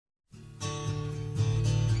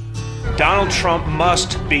Donald Trump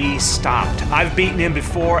must be stopped. I've beaten him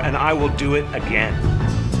before, and I will do it again.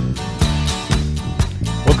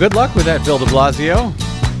 Well, good luck with that, Bill de Blasio.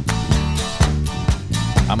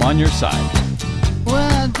 I'm on your side. Well,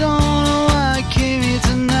 I don't know why I came here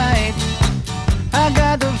tonight. I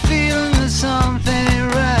got the feeling that something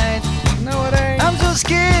ain't right. No, it ain't. I'm so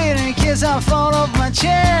scared in case I fall off my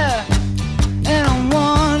chair. And I'm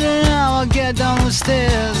wondering how I'll get down the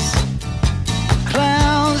stairs.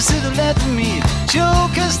 Clowns to the left of me,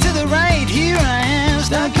 jokers to the right. Here I am,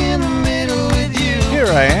 stuck in the middle with you. Here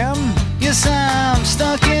I am. Yes, I'm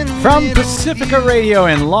stuck in the From middle Pacifica with you. Radio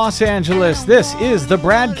in Los Angeles, this is the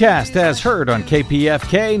BradCast, as heard on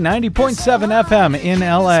KPFK 90.7 FM in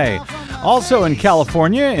LA. Also in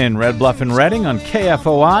California, in Red Bluff and Redding on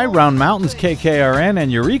KFOI, Round Mountains KKRN,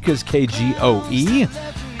 and Eureka's KGOE.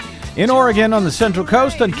 In Oregon on the Central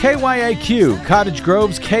Coast on KYAQ, Cottage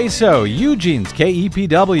Grove's KSO, Eugene's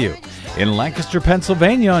KEPW. In Lancaster,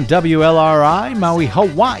 Pennsylvania on WLRI, Maui,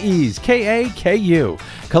 Hawaii's KAKU.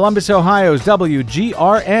 Columbus, Ohio's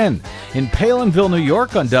WGRN. In Palinville, New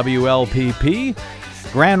York on WLPP.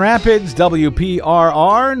 Grand Rapids,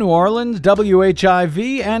 WPRR, New Orleans,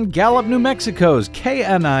 WHIV, and Gallup, New Mexico's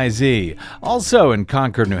KNIZ. Also in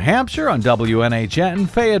Concord, New Hampshire on WNHN,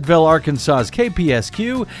 Fayetteville, Arkansas's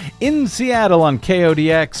KPSQ, in Seattle on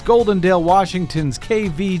KODX, Goldendale, Washington's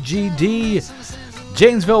KVGD,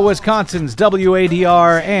 Janesville, Wisconsin's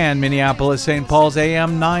WADR, and Minneapolis, St. Paul's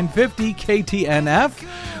AM 950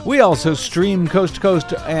 KTNF. We also stream coast to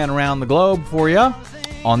coast and around the globe for you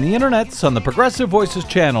on the internets, on the Progressive Voices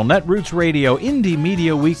channel, Netroots Radio, Indie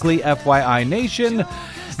Media Weekly, FYI Nation,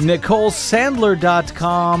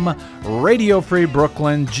 NicoleSandler.com, Radio Free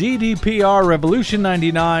Brooklyn, GDPR, Revolution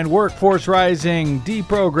 99, Workforce Rising,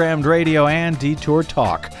 Deprogrammed Radio, and Detour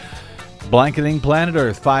Talk. Blanketing Planet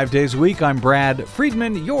Earth 5 days a week. I'm Brad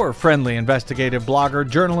Friedman, your friendly investigative blogger,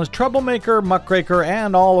 journalist, troublemaker, muckraker,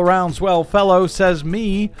 and all-around swell fellow, says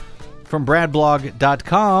me from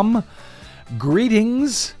BradBlog.com.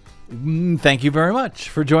 Greetings. Thank you very much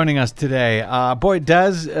for joining us today.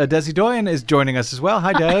 Desi Doyen is joining us as well.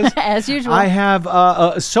 Hi, Des. As usual. I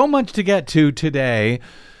have so much to get to today.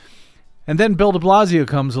 And then Bill de Blasio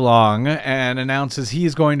comes along and announces he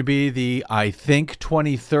is going to be the, I think,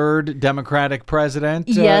 23rd Democratic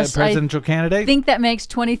presidential candidate. I think that makes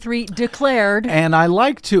 23 declared. And I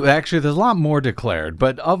like to, actually, there's a lot more declared,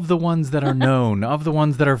 but of the ones that are known, of the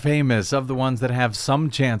ones that are famous, of the ones that have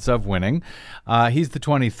some chance of winning, he's the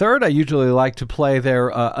 23rd. I usually like to play their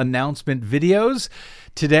announcement videos.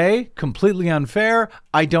 Today, completely unfair,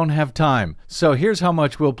 I don't have time. So here's how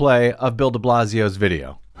much we'll play of Bill de Blasio's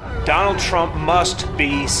video. Donald Trump must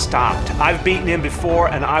be stopped. I've beaten him before,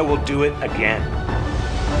 and I will do it again.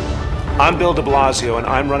 I'm Bill de Blasio, and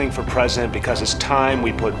I'm running for president because it's time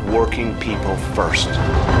we put working people first.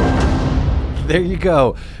 There you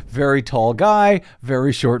go. Very tall guy,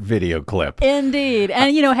 very short video clip. Indeed.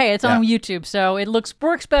 And, hey, it's on YouTube, so it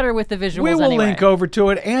works better with the visuals We will anyway. link over to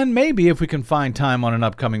it, and maybe if we can find time on an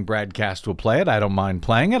upcoming BradCast, we'll play it. I don't mind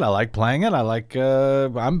playing it. I like playing it.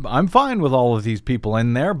 I'm fine with all of these people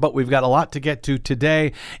in there, but we've got a lot to get to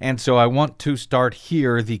today, and so I want to start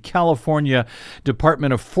here. The California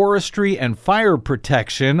Department of Forestry and Fire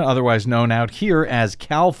Protection, otherwise known out here as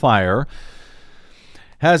CAL FIRE,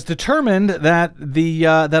 has determined that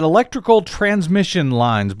that electrical transmission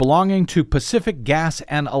lines belonging to Pacific Gas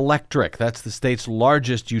and Electric, that's the state's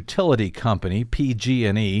largest utility company,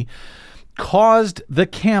 PG&E, caused the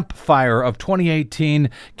Camp Fire of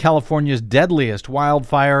 2018, California's deadliest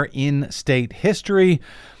wildfire in state history.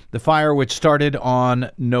 The fire, which started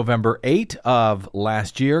on November 8 of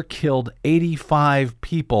last year, killed 85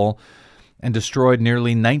 people and destroyed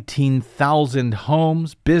nearly 19,000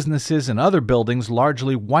 homes, businesses, and other buildings,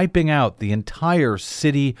 largely wiping out the entire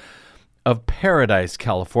city of Paradise,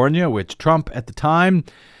 California, which Trump at the time,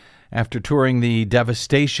 after touring the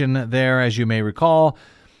devastation there, as you may recall,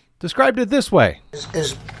 described it this way.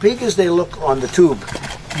 As big as they look on the tube,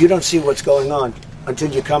 you don't see what's going on until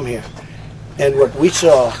you come here. And what we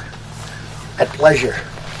saw at Pleasure,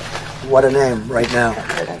 what a name right now.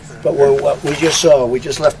 But what we just saw, we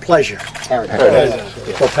just left Pleasure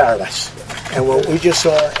for Paradise. And what we just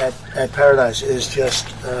saw at Paradise is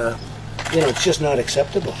just, it's just not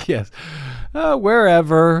acceptable. Yes.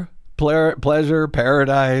 Wherever, Pleasure,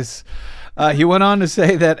 Paradise. He went on to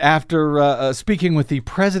say that after speaking with the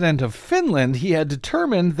president of Finland, he had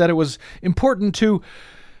determined that it was important to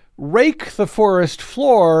rake the forest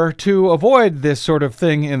floor to avoid this sort of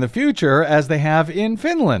thing in the future, as they have in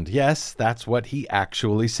Finland. Yes, that's what he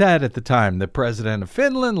actually said at the time. The president of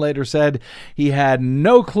Finland later said he had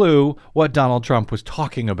no clue what Donald Trump was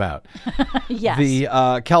talking about. Yes.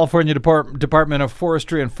 The California Department of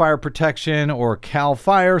Forestry and Fire Protection, or CAL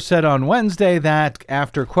FIRE, said on Wednesday that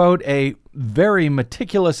after, quote, a very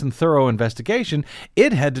meticulous and thorough investigation,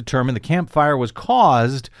 it had determined the campfire was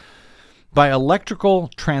caused by electrical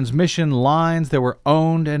transmission lines that were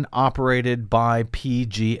owned and operated by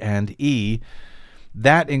PG&E.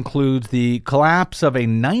 That includes the collapse of a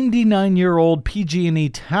 99-year-old PG&E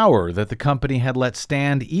tower that the company had let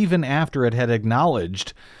stand even after it had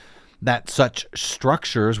acknowledged that such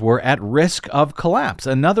structures were at risk of collapse.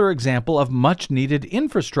 Another example of much-needed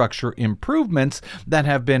infrastructure improvements that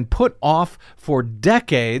have been put off for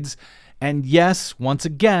decades, and yes, once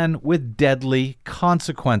again, with deadly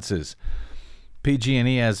consequences.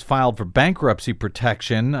 PG&E has filed for bankruptcy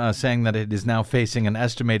protection, saying that it is now facing an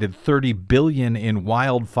estimated $30 billion in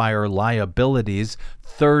wildfire liabilities.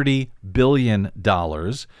 $30 billion.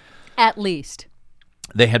 At least.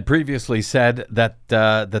 They had previously said that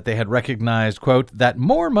they had recognized, quote, that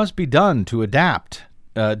more must be done to adapt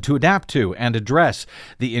to and address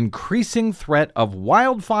the increasing threat of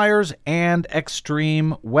wildfires and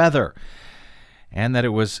extreme weather, and that it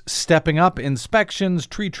was stepping up inspections,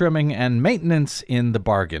 tree trimming, and maintenance in the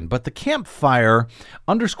bargain. But the campfire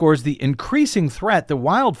underscores the increasing threat the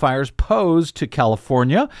wildfires pose to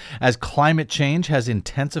California as climate change has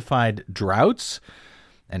intensified droughts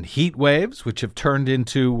and heat waves, which have turned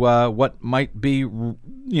into what might be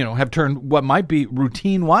routine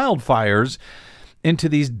wildfires into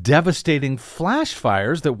these devastating flash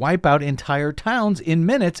fires that wipe out entire towns in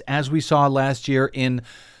minutes, as we saw last year in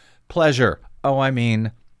Pleasure.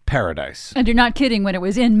 Paradise. And you're not kidding when it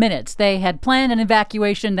was in minutes. They had planned an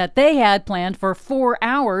evacuation that they had planned for 4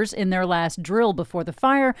 hours in their last drill before the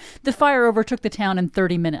fire. The fire overtook the town in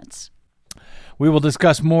 30 minutes. We will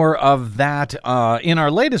discuss more of that in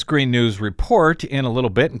our latest Green News report in a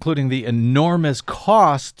little bit, including the enormous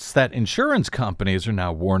costs that insurance companies are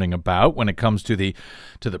now warning about when it comes to the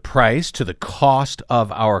cost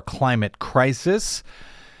of our climate crisis.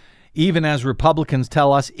 Even as Republicans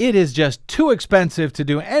tell us it is just too expensive to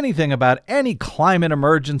do anything about any climate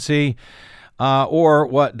emergency, or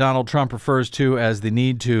what Donald Trump refers to as the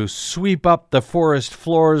need to sweep up the forest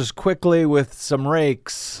floors quickly with some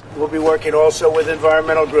rakes. We'll be working also with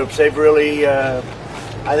environmental groups. They've really, I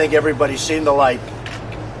think everybody's seen the light.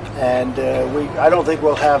 And I don't think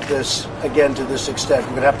we'll have this again to this extent.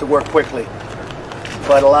 We're going to have to work quickly.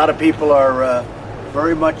 But a lot of people are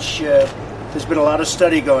very much... There's been a lot of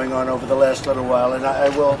study going on over the last little while, and I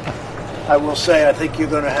will say I think you're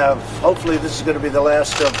going to have, hopefully this is going to be the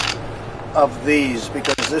last of these,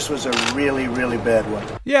 because this was a really, really bad one.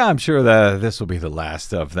 Yeah, I'm sure that this will be the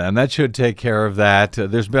last of them. That should take care of that.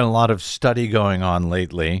 There's been a lot of study going on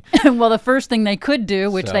lately. Well, the first thing they could do,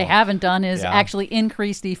 which they haven't done, is actually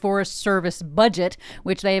increase the Forest Service budget,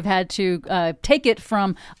 which they have had to take it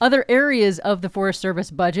from other areas of the Forest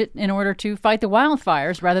Service budget in order to fight the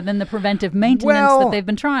wildfires rather than the preventive maintenance that they've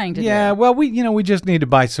been trying to do. Yeah, well, we just need to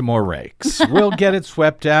buy some more rakes. We'll get it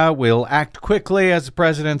swept out. We'll act quickly, as the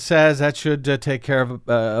president says. That should take care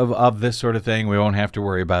of this sort of thing. We won't have to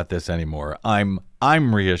worry about this anymore. I'm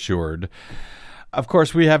reassured. Of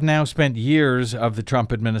course, we have now spent years of the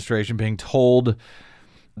Trump administration being told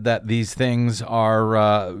that these things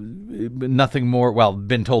are nothing more,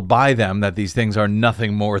 been told by them that these things are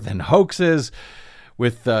nothing more than hoaxes,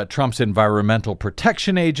 with Trump's Environmental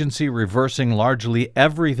Protection Agency reversing largely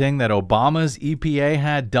everything that Obama's EPA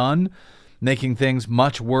had done, making things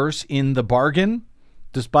much worse in the bargain.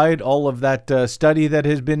 Despite all of that study that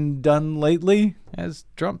has been done lately, as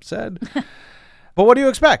Trump said. But what do you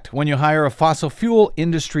expect when you hire a fossil fuel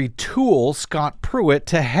industry tool, Scott Pruitt,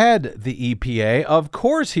 to head the EPA? Of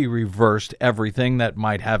course he reversed everything that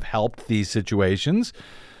might have helped these situations.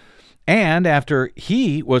 And after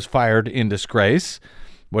he was fired in disgrace,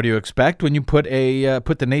 what do you expect when you put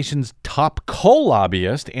the nation's top coal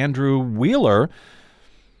lobbyist, Andrew Wheeler,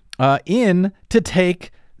 in to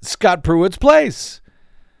take Scott Pruitt's place?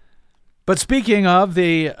 But speaking of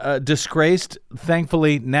the disgraced,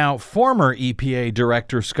 thankfully now former EPA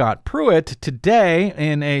Director Scott Pruitt, today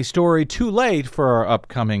in a story too late for our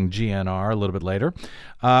upcoming GNR a little bit later,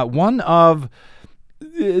 one of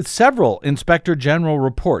several Inspector General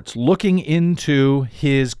reports looking into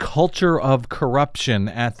his culture of corruption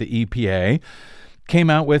at the EPA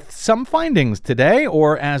came out with some findings today,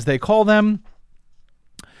 or as they call them,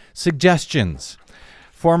 suggestions.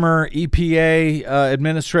 Former EPA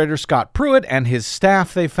Administrator Scott Pruitt and his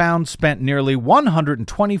staff, they found, spent nearly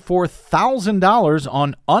 $124,000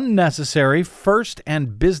 on unnecessary first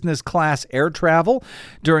and business class air travel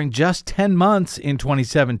during just 10 months in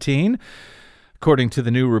 2017. According to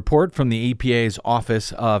the new report from the EPA's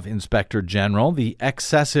Office of Inspector General, the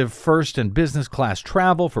excessive first and business class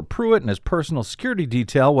travel for Pruitt and his personal security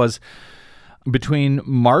detail was between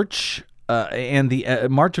March of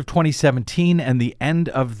 2017 and the end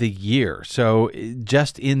of the year. So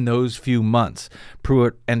just in those few months,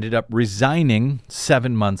 Pruitt ended up resigning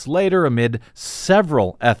 7 months later amid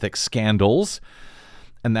several ethics scandals.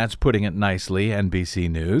 And that's putting it nicely, NBC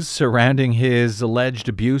News, surrounding his alleged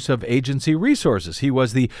abuse of agency resources. He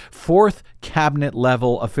was the fourth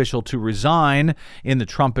cabinet-level official to resign in the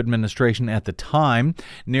Trump administration at the time.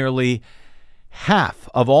 Nearly half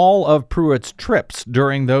of all of Pruitt's trips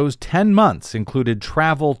during those 10 months included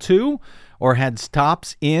travel to or had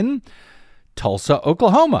stops in Tulsa,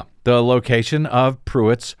 Oklahoma, the location of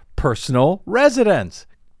Pruitt's personal residence.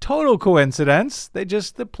 Total coincidence.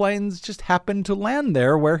 The planes just happened to land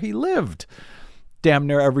there where he lived. Damn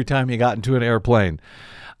near every time he got into an airplane.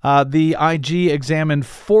 The IG examined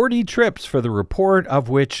 40 trips for the report, of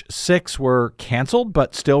which 6 were canceled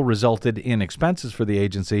but still resulted in expenses for the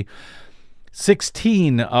agency.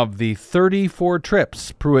 16 of the 34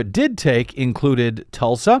 trips Pruitt did take included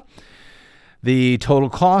Tulsa. The total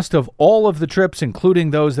cost of all of the trips,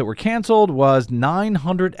 including those that were canceled, was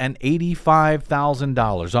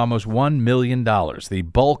 $985,000, almost $1 million. The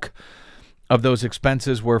bulk of those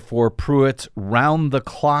expenses were for Pruitt's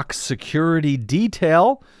round-the-clock security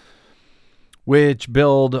detail, which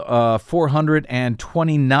billed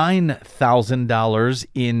 $429,000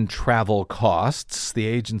 in travel costs. The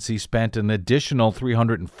agency spent an additional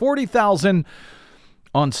 $340,000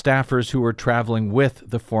 on staffers who were traveling with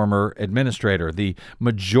the former administrator. The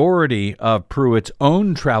majority of Pruitt's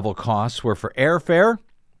own travel costs were for airfare,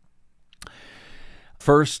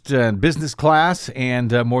 first and business class,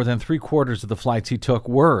 and more than 3/4 of the flights he took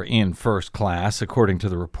were in first class, according to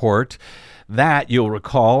the report. That, you'll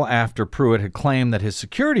recall, after Pruitt had claimed that his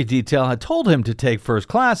security detail had told him to take first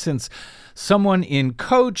class since someone in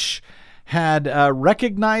coach had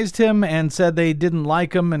recognized him and said they didn't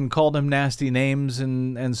like him and called him nasty names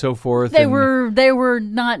and so forth. They were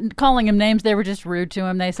not calling him names. They were just rude to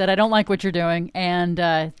him. They said, I don't like what you're doing.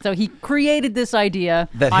 And so he created this idea,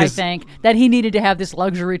 I think, that he needed to have this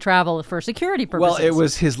luxury travel for security purposes. Well, it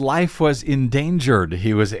was his life was endangered.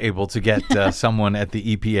 He was able to get someone at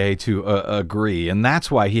the EPA to agree. And that's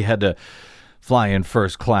why he had to fly in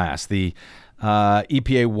first class. The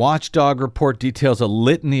EPA watchdog report details a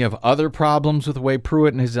litany of other problems with the way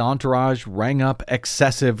Pruitt and his entourage rang up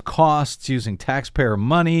excessive costs using taxpayer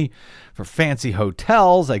money for fancy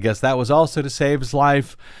hotels. I guess that was also to save his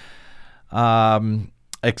life.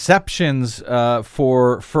 Exceptions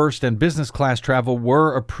for first and business class travel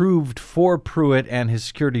were approved for Pruitt and his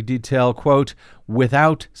security detail, quote,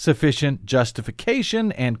 without sufficient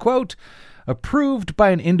justification, and, quote, approved by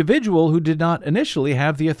an individual who did not initially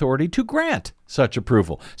have the authority to grant such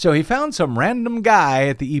approval. So he found some random guy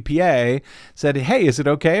at the EPA, said, hey, is it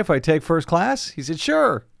okay if I take first class? He said,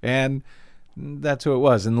 sure. And that's who it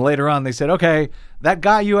was. And later on they said, okay, that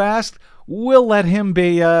guy you asked, we'll let him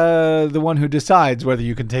be the one who decides whether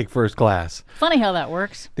you can take first class. Funny how that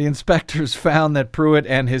works. The inspectors found that Pruitt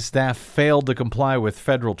and his staff failed to comply with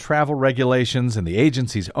federal travel regulations and the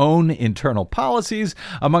agency's own internal policies.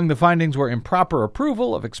 Among the findings were improper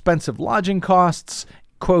approval of expensive lodging costs,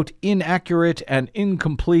 quote, inaccurate and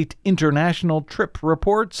incomplete international trip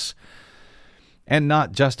reports, and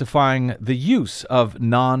not justifying the use of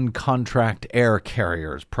non-contract air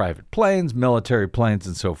carriers, private planes, military planes,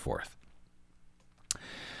 and so forth.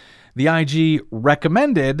 The IG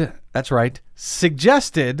recommended, that's right,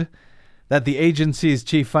 suggested that the agency's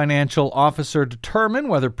chief financial officer determine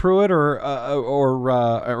whether Pruitt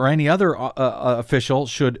or any other official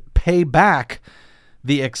should pay back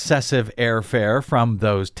the excessive airfare from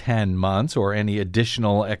those 10 months or any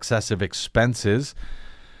additional excessive expenses.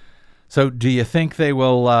 So do you think they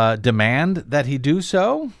will demand that he do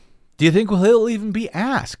so? Do you think he'll even be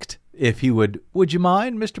asked if he would you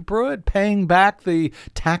mind, Mr. Pruitt, paying back the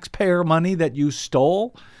taxpayer money that you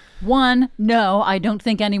stole? 1, no, I don't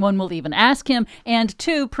think anyone will even ask him. And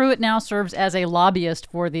 2, Pruitt now serves as a lobbyist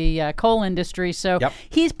for the coal industry. So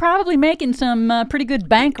He's probably making some pretty good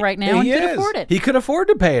bank right now and could afford it. He could afford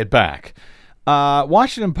to pay it back.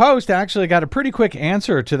 Washington Post actually got a pretty quick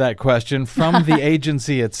answer to that question from the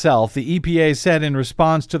agency itself. The EPA said in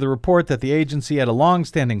response to the report that the agency had a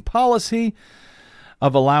long-standing policy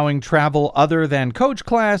of allowing travel other than coach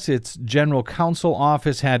class, its general counsel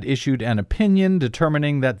office had issued an opinion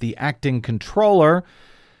determining that the acting controller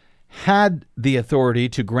had the authority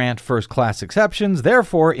to grant first-class exceptions.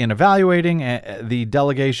 Therefore, in evaluating the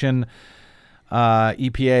delegation,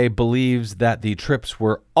 EPA believes that the trips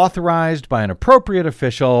were authorized by an appropriate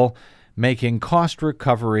official, making cost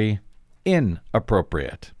recovery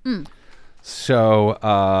inappropriate. So,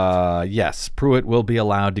 yes, Pruitt will be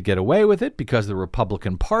allowed to get away with it because the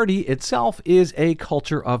Republican Party itself is a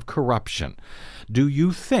culture of corruption. Do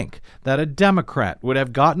you think that a Democrat would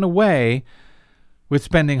have gotten away with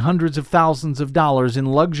spending hundreds of thousands of dollars in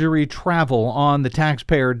luxury travel on the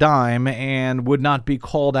taxpayer dime and would not be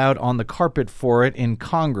called out on the carpet for it in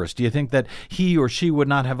Congress? Do you think that he or she would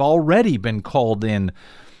not have already been called in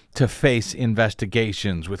to face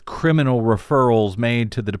investigations with criminal referrals made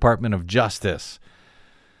to the Department of Justice?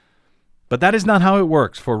 But that is not how it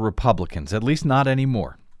works for Republicans, at least not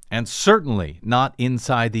anymore, and certainly not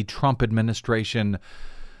inside the Trump administration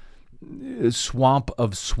swamp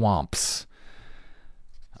of swamps.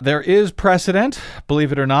 There is precedent,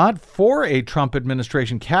 believe it or not, for a Trump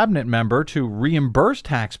administration cabinet member to reimburse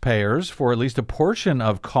taxpayers for at least a portion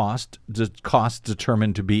of costs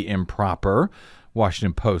determined to be improper,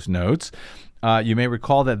 Washington Post notes. You may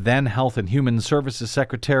recall that then Health and Human Services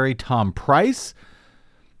Secretary Tom Price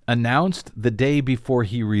announced the day before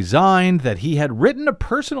he resigned that he had written a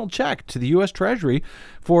personal check to the U.S. Treasury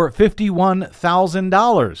for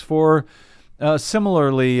 $51,000 for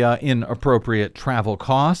similarly inappropriate travel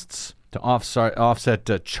costs to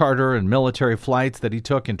offset charter and military flights that he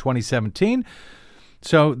took in 2017.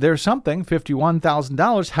 So there's something,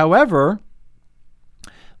 $51,000. However,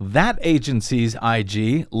 that agency's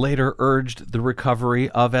IG later urged the recovery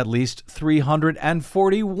of at least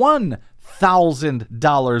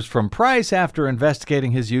 $341,000 from Price after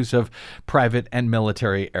investigating his use of private and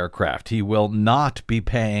military aircraft. He will not be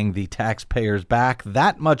paying the taxpayers back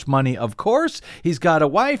that much money, of course. He's got a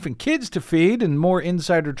wife and kids to feed and more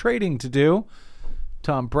insider trading to do.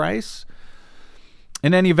 Tom Price.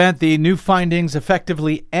 In any event, the new findings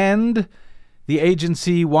effectively end the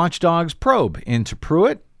agency watchdog's probe into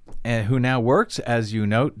Pruitt, who now works, as you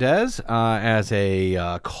note, Des, as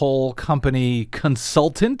a coal company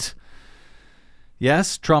consultant.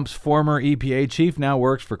 Yes, Trump's former EPA chief now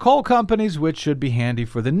works for coal companies, which should be handy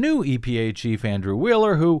for the new EPA chief, Andrew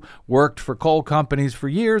Wheeler, who worked for coal companies for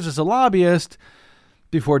years as a lobbyist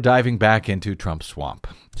before diving back into Trump's swamp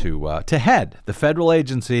to head the federal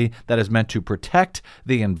agency that is meant to protect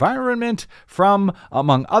the environment from,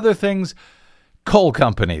 among other things, coal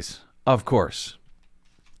companies, of course.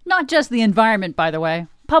 Not just the environment, by the way.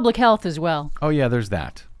 Public health as well. Oh, yeah, there's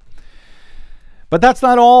that. But that's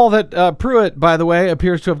not all that Pruitt, by the way,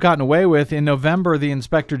 appears to have gotten away with. In November, the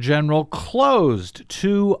Inspector General closed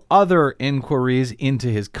 2 other inquiries into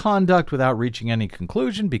his conduct without reaching any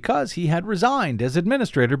conclusion because he had resigned as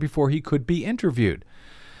administrator before he could be interviewed.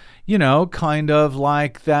 You know, kind of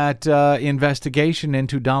like that investigation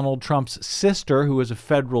into Donald Trump's sister, who is a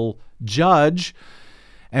federal judge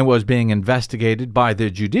and was being investigated by the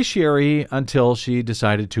judiciary until she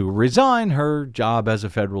decided to resign her job as a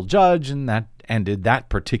federal judge, and that ended that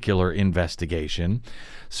particular investigation.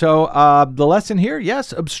 So the lesson here,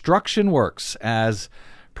 yes, obstruction works, as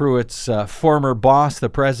Pruitt's former boss, the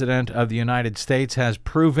President of the United States, has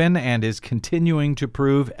proven and is continuing to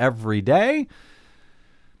prove every day,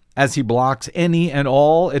 as he blocks any and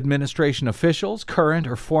all administration officials, current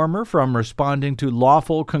or former, from responding to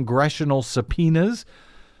lawful congressional subpoenas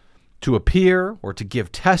to appear or to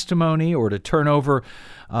give testimony or to turn over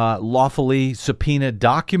lawfully subpoenaed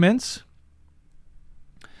documents.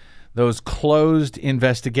 Those closed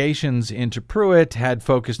investigations into Pruitt had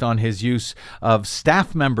focused on his use of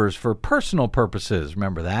staff members for personal purposes.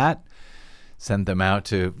 Remember that? Sent them out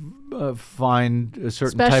to find a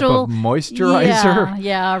certain type of moisturizer.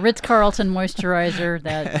 Yeah, Ritz-Carlton moisturizer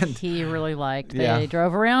that he really liked. They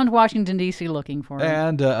drove around Washington, D.C. looking for it.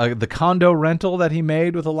 And the condo rental that he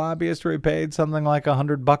made with a lobbyist where he paid something like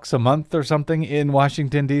 $100 a month or something in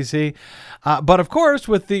Washington, D.C. But, of course,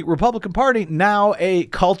 with the Republican Party now a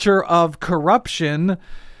culture of corruption,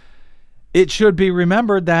 it should be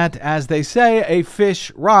remembered that, as they say, a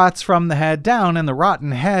fish rots from the head down, and the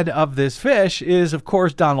rotten head of this fish is, of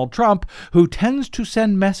course, Donald Trump, who tends to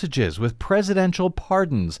send messages with presidential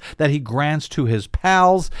pardons that he grants to his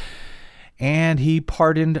pals, and he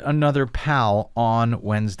pardoned another pal on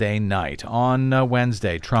Wednesday night. On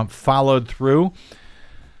Wednesday, Trump followed through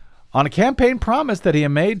on a campaign promise that he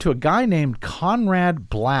had made to a guy named Conrad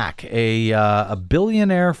Black, a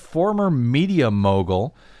billionaire former media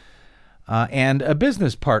mogul, and a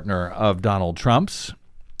business partner of Donald Trump's.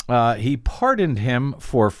 he pardoned him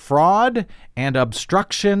for fraud and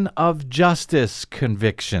obstruction of justice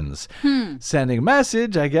convictions, sending a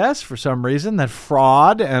message, I guess, for some reason, that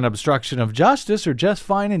fraud and obstruction of justice are just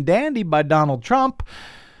fine and dandy by Donald Trump,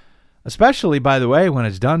 especially, by the way, when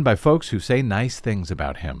it's done by folks who say nice things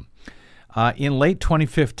about him. In late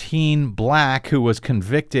 2015, Black, who was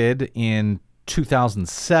convicted in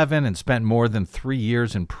 2007 and spent more than 3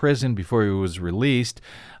 years in prison before he was released.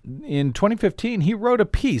 In 2015, he wrote a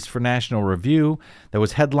piece for National Review that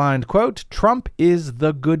was headlined, quote, "Trump is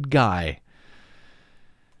the good guy."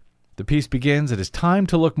 The piece begins, "It is time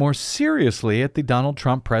to look more seriously at the Donald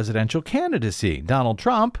Trump presidential candidacy. Donald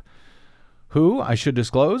Trump, who, I should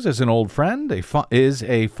disclose, is an old friend, is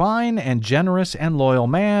a fine and generous and loyal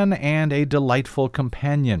man and a delightful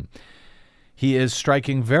companion. He is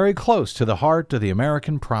striking very close to the heart of the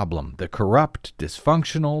American problem, the corrupt,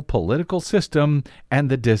 dysfunctional political system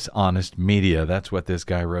and the dishonest media." That's what this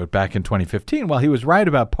guy wrote back in 2015. Well, he was right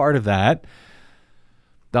about part of that.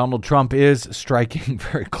 Donald Trump is striking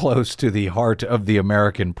very close to the heart of the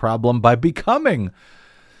American problem by becoming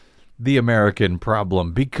the American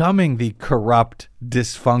problem, becoming the corrupt,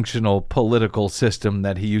 dysfunctional political system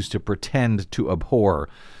that he used to pretend to abhor.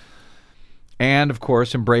 And, of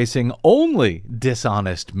course, embracing only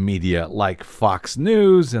dishonest media like Fox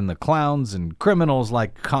News and the clowns and criminals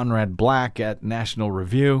like Conrad Black at National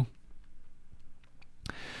Review.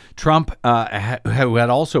 Trump, who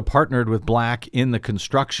had also partnered with Black in the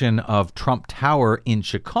construction of Trump Tower in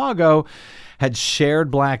Chicago, had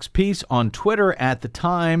shared Black's piece on Twitter at the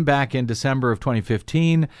time, back in December of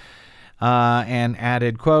 2015, and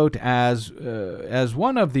added, quote, as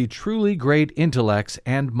one of the truly great intellects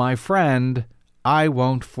and my friend, I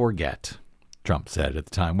won't forget, Trump said at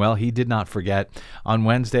the time. Well, he did not forget. On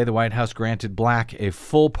Wednesday, the White House granted Black a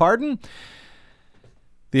full pardon.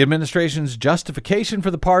 The administration's justification for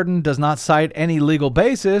the pardon does not cite any legal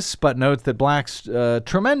basis, but notes that Black's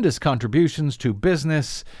tremendous contributions to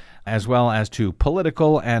business, as well as to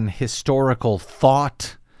political and historical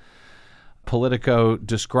thought. Politico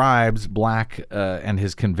describes Black and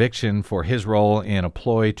his conviction for his role in a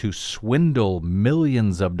ploy to swindle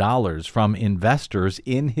millions of dollars from investors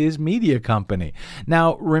in his media company.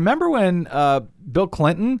 Now, remember when Bill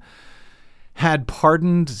Clinton had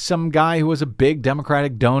pardoned some guy who was a big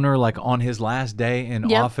Democratic donor, like on his last day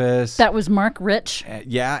in office? That was Mark Rich.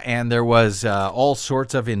 Yeah, and there was all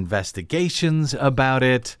sorts of investigations about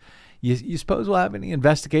it. You suppose we'll have any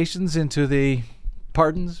investigations into the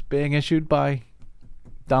pardons being issued by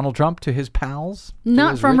Donald Trump to his pals?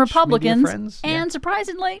 Not from Republicans, friends? And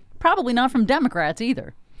surprisingly, probably not from Democrats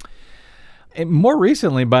either. And more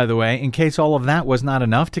recently, by the way, in case all of that was not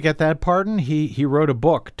enough to get that pardon, he wrote a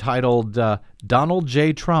book titled Donald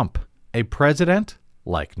J. Trump, A President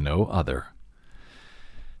Like No Other,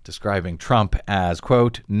 describing Trump as,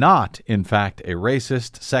 quote, not, in fact, a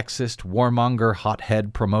racist, sexist, warmonger,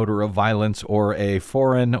 hothead promoter of violence, or a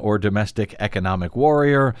foreign or domestic economic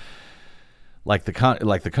warrior. Like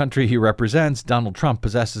the country he represents, Donald Trump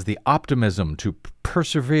possesses the optimism to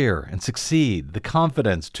persevere and succeed, the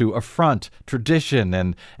confidence to affront tradition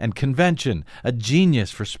and convention, a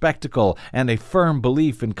genius for spectacle, and a firm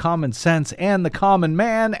belief in common sense and the common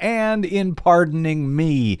man, and in pardoning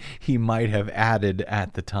me, he might have added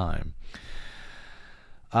at the time.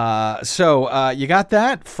 So you got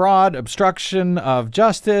that? Fraud, obstruction of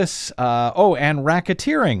justice, and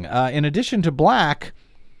racketeering. In addition to Black,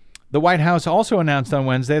 the White House also announced on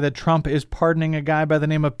Wednesday that Trump is pardoning a guy by the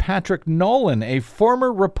name of Patrick Nolan, a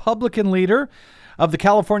former Republican leader of the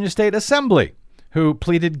California State Assembly, who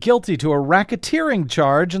pleaded guilty to a racketeering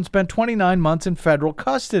charge and spent 29 months in federal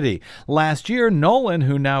custody. Last year, Nolan,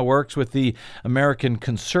 who now works with the American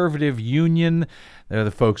Conservative Union, they're the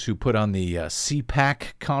folks who put on the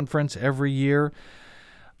CPAC conference every year,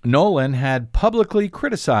 Nolan had publicly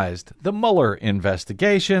criticized the Mueller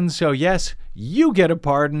investigation. So, yes, you get a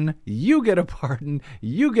pardon. You get a pardon.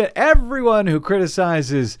 You get everyone who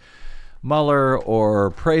criticizes Mueller or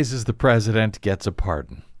praises the president gets a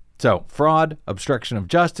pardon. So, fraud, obstruction of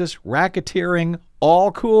justice, racketeering,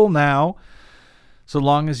 all cool now, so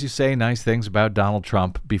long as you say nice things about Donald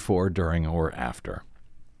Trump before, during, or after.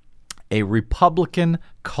 A Republican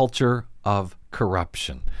culture of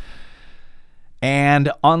corruption.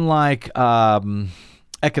 And unlike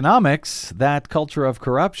economics, that culture of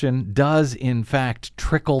corruption does, in fact,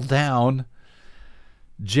 trickle down.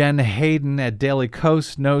 Jen Hayden at Daily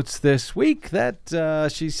Kos notes this week that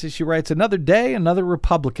she writes, another day, another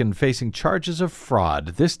Republican facing charges of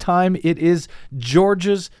fraud. This time it is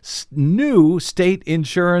Georgia's new state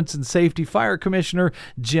insurance and safety fire commissioner,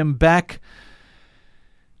 Jim Beck.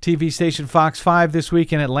 TV station Fox 5 this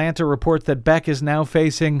week in Atlanta reports that Beck is now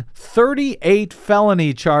facing 38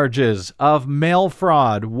 felony charges of mail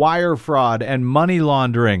fraud, wire fraud, and money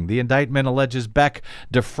laundering. The indictment alleges Beck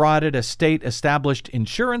defrauded a state-established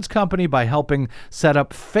insurance company by helping set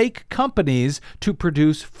up fake companies to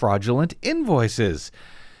produce fraudulent invoices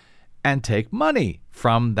and take money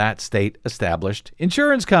from that state-established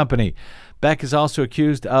insurance company. Beck is also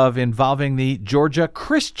accused of involving the Georgia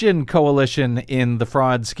Christian Coalition in the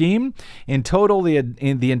fraud scheme. In total, the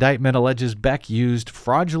indictment alleges Beck used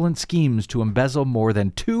fraudulent schemes to embezzle more than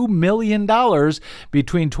 $2 million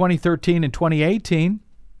between 2013 and 2018.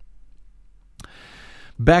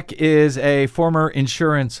 Beck is a former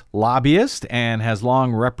insurance lobbyist and has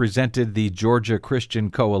long represented the Georgia Christian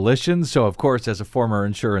Coalition. So, of course, as a former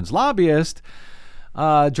insurance lobbyist,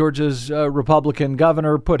 Georgia's Republican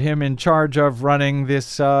governor put him in charge of running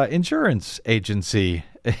this insurance agency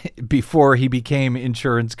before he became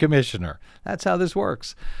insurance commissioner. That's how this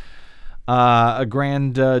works. A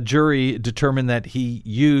grand jury determined that he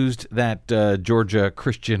used that Georgia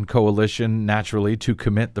Christian Coalition naturally to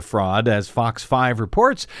commit the fraud. As Fox 5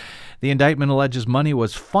 reports, the indictment alleges money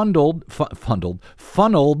was funneled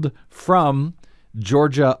from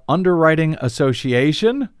Georgia Underwriting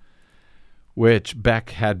Association, which Beck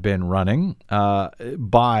had been running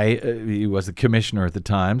he was the commissioner at the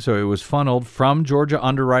time. So it was funneled from Georgia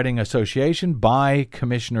Underwriting Association by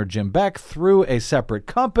Commissioner Jim Beck through a separate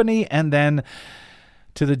company and then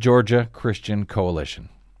to the Georgia Christian Coalition.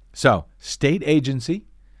 So state agency,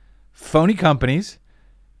 phony companies,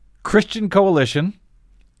 Christian Coalition.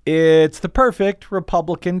 It's the perfect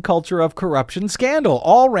Republican culture of corruption scandal,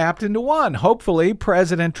 all wrapped into one. Hopefully,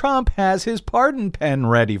 President Trump has his pardon pen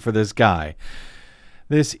ready for this guy.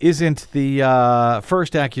 This isn't the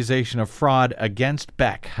first accusation of fraud against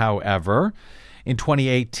Beck, however. In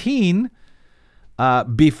 2018,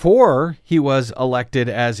 before he was elected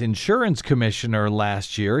as insurance commissioner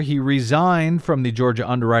last year, he resigned from the Georgia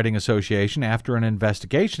Underwriting Association after an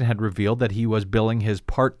investigation had revealed that he was billing his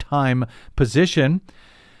part-time position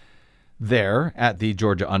there at the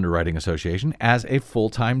Georgia Underwriting Association as a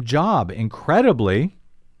full-time job. Incredibly,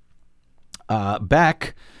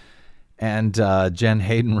 Beck, and Jen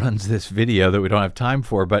Hayden runs this video that we don't have time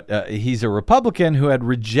for, but he's a Republican who had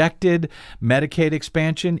rejected Medicaid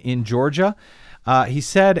expansion in Georgia. He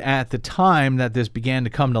said at the time that this began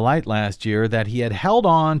to come to light last year that he had held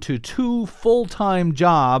on to 2 full-time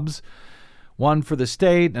jobs, one for the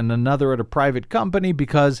state and another at a private company,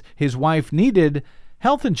 because his wife needed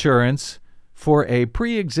health insurance for a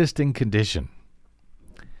pre-existing condition.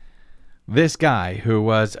 This guy who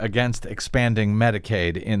was against expanding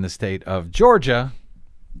Medicaid in the state of Georgia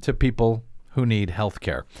to people who need health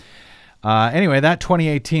care. Anyway, that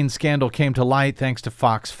 2018 scandal came to light thanks to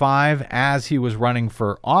Fox 5 as he was running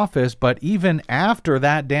for office. But even after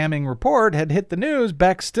that damning report had hit the news,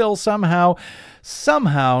 Beck still somehow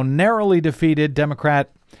narrowly defeated Democrat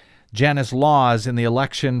Janice Laws in the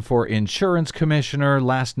election for insurance commissioner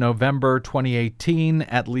last November 2018,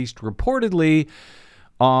 at least reportedly,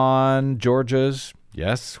 on Georgia's,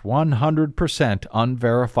 100%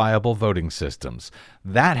 unverifiable voting systems.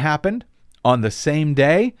 That happened on the same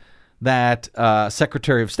day that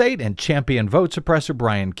Secretary of State and champion vote suppressor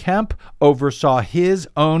Brian Kemp oversaw his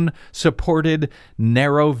own supported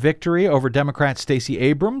narrow victory over Democrat Stacey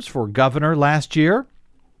Abrams for governor last year.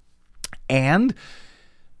 And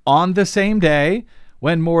on the same day,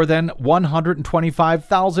 when more than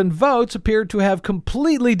 125,000 votes appeared to have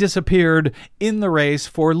completely disappeared in the race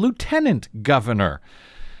for lieutenant governor,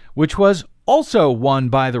 which was also won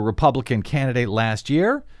by the Republican candidate last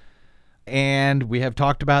year. And we have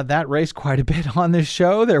talked about that race quite a bit on this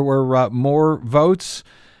show. There were more votes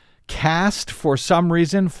cast for some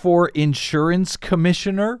reason for insurance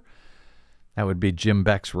commissioner. That would be Jim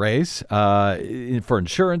Beck's race for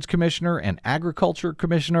insurance commissioner and agriculture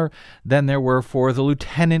commissioner than there were for the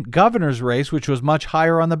lieutenant governor's race, which was much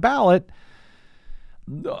higher on the ballot.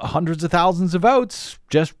 Hundreds of thousands of votes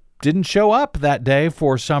just didn't show up that day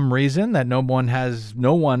for some reason that no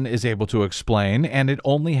one is able to explain, and it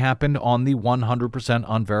only happened on the 100%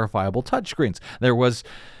 unverifiable touchscreens. There was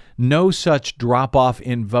no such drop-off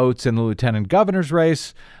in votes in the lieutenant governor's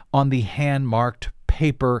race on the hand-marked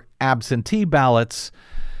paper absentee ballots,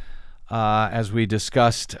 as we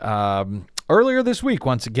discussed earlier this week,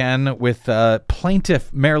 once again, with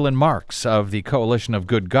plaintiff Marilyn Marks of the Coalition of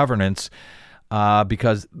Good Governance,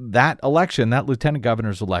 because that election, that lieutenant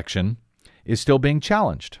governor's election, is still being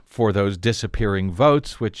challenged for those disappearing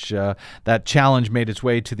votes, which that challenge made its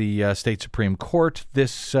way to the state Supreme Court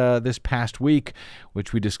this past week,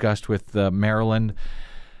 which we discussed with Maryland.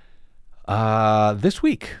 This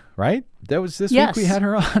week, right? That was this Yes. week we had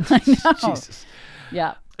her on. I know. Jesus.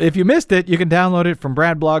 Yeah. If you missed it, you can download it from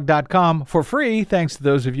bradblog.com for free, thanks to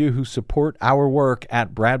those of you who support our work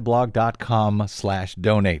at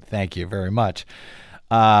bradblog.com/donate. Thank you very much.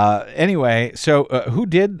 Anyway, so who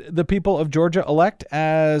did the people of Georgia elect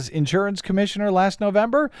as insurance commissioner last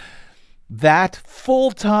November? That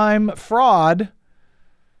full-time fraud,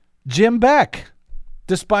 Jim Beck.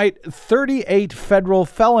 Despite 38 federal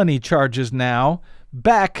felony charges now,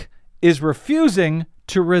 Beck is refusing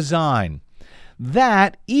to resign.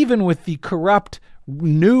 That, even with the corrupt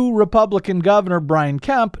new Republican governor, Brian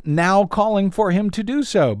Kemp, now calling for him to do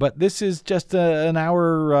so. But this is just an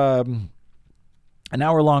hour-long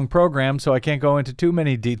program, so I can't go into too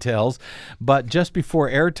many details. But just before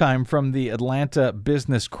airtime from the Atlanta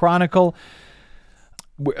Business Chronicle,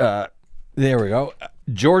 there we go.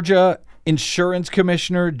 Georgia Insurance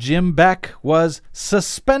Commissioner Jim Beck was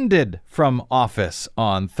suspended from office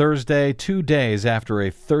on Thursday, 2 days after a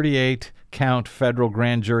 38-count federal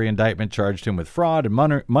grand jury indictment charged him with fraud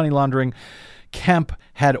and money laundering. Kemp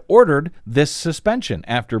had ordered this suspension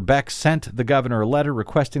after Beck sent the governor a letter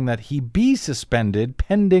requesting that he be suspended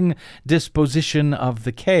pending disposition of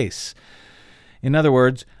the case. In other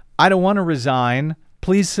words, I don't want to resign.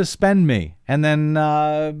 Please suspend me, and then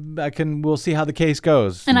we'll see how the case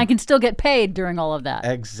goes. And I can still get paid during all of that.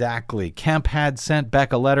 Exactly. Kemp had sent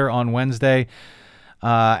Beck a letter on Wednesday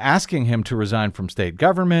asking him to resign from state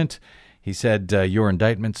government. He said, your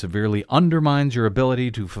indictment severely undermines your ability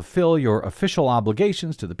to fulfill your official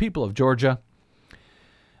obligations to the people of Georgia.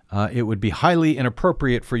 It would be highly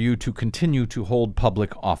inappropriate for you to continue to hold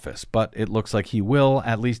public office, but it looks like he will,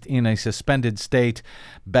 at least in a suspended state.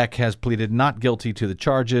 Beck has pleaded not guilty to the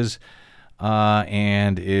charges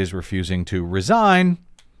and is refusing to resign.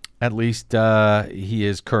 At least he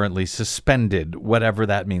is currently suspended, whatever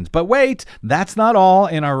that means. But wait, that's not all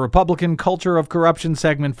in our Republican Culture of Corruption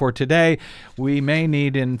segment for today. We may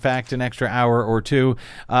need, in fact, an extra hour or two.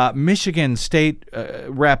 Michigan State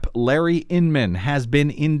Rep Larry Inman has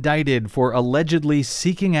been indicted for allegedly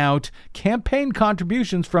seeking out campaign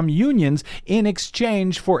contributions from unions in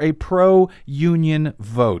exchange for a pro-union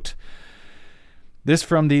vote. This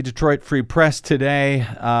from the Detroit Free Press today.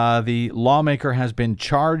 The lawmaker has been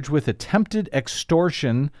charged with attempted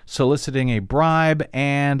extortion, soliciting a bribe,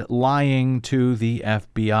 and lying to the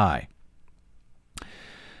FBI.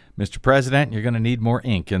 Mr. President, you're going to need more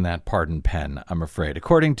ink in that pardon pen, I'm afraid.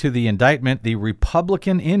 According to the indictment, the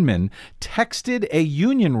Republican Inman texted a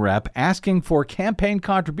union rep asking for campaign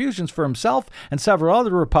contributions for himself and several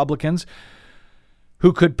other Republicans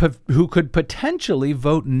who could potentially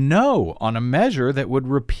vote no on a measure that would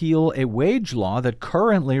repeal a wage law that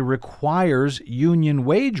currently requires union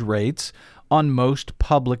wage rates on most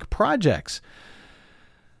public projects.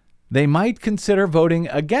 They might consider voting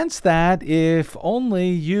against that if only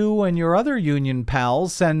you and your other union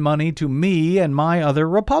pals send money to me and my other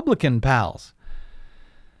Republican pals.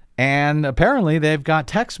 And apparently they've got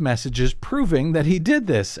text messages proving that he did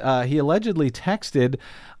this. He allegedly texted,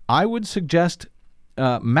 I would suggest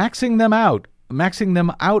maxing them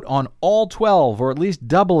out on all 12, or at least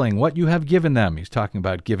doubling what you have given them. He's talking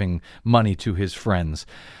about giving money to his friends.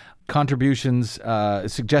 Contributions,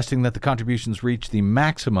 suggesting that the contributions reach the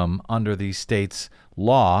maximum under the state's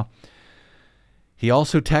law. He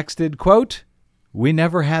also texted, quote, we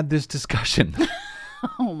never had this discussion.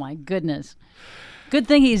 Oh, my goodness. Good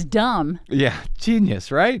thing he's dumb. Yeah,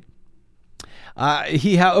 genius, right?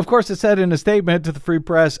 Of course, it said in a statement to the Free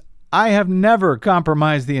Press, I have never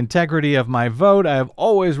compromised the integrity of my vote. I have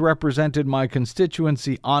always represented my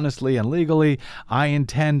constituency honestly and legally. I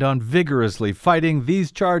intend on vigorously fighting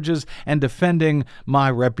these charges and defending my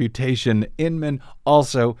reputation. Inman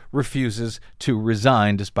also refuses to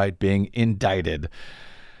resign despite being indicted.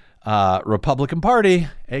 Republican Party,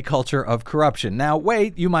 a culture of corruption. Now,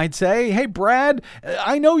 wait, you might say, hey, Brad,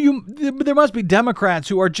 I know there must be Democrats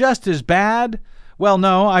who are just as bad. Well,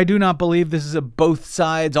 no, I do not believe this is a both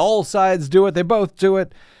sides. All sides do it. They both do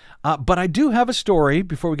it. But I do have a story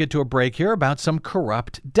before we get to a break here about some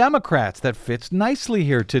corrupt Democrats that fits nicely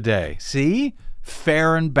here today. See?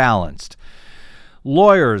 Fair and balanced.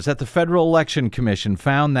 Lawyers at the Federal Election Commission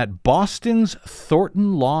found that Boston's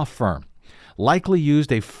Thornton law firm likely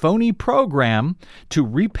used a phony program to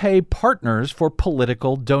repay partners for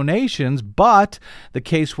political donations, but the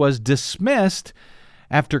case was dismissed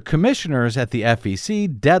after commissioners at the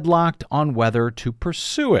FEC deadlocked on whether to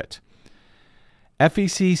pursue it.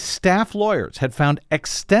 FEC staff lawyers had found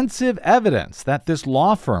extensive evidence that this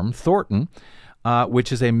law firm, Thornton,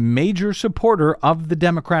 which is a major supporter of the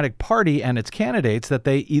Democratic Party and its candidates, that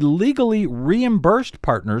they illegally reimbursed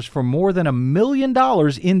partners for more than $1 million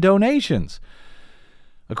in donations,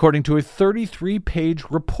 according to a 33-page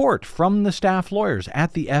report from the staff lawyers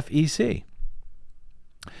at the FEC.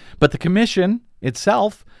 But the commission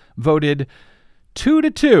itself voted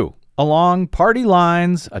 2-2 along party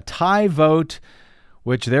lines, a tie vote,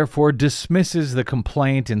 which therefore dismisses the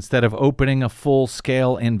complaint instead of opening a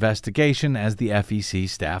full-scale investigation as the FEC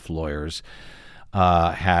staff lawyers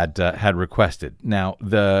had requested. Now,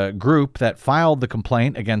 the group that filed the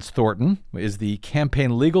complaint against Thornton is the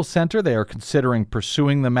Campaign Legal Center. They are considering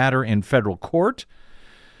pursuing the matter in federal court.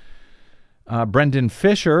 Brendan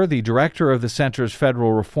Fisher, the director of the center's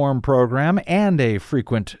federal reform program and a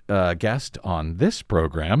frequent guest on this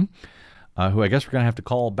program, who I guess we're going to have to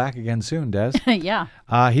call back again soon, Des. Yeah.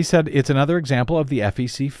 He said it's another example of the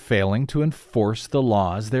FEC failing to enforce the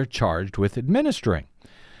laws they're charged with administering.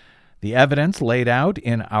 The evidence laid out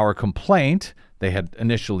in our complaint, they had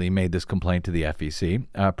initially made this complaint to the FEC,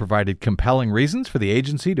 provided compelling reasons for the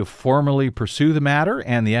agency to formally pursue the matter,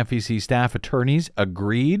 and the FEC staff attorneys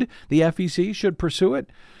agreed the FEC should pursue it.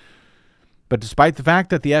 But despite the fact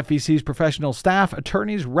that the FEC's professional staff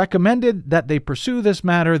attorneys recommended that they pursue this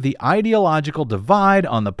matter, the ideological divide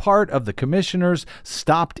on the part of the commissioners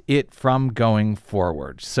stopped it from going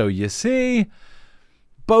forward. So you see,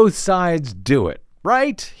 both sides do it.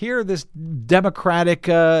 Right? Here, this Democratic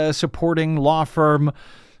supporting law firm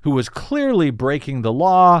who was clearly breaking the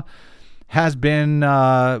law has been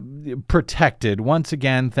protected once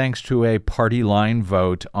again thanks to a party line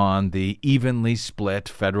vote on the evenly split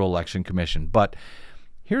Federal Election Commission. But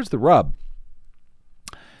here's the rub.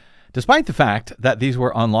 Despite the fact that these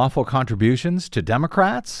were unlawful contributions to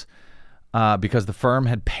Democrats, because the firm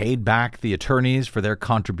had paid back the attorneys for their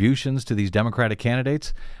contributions to these Democratic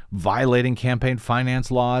candidates, violating campaign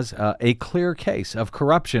finance laws, a clear case of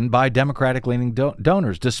corruption by Democratic-leaning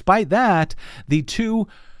donors. Despite that, the two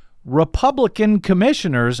Republican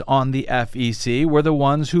commissioners on the FEC were the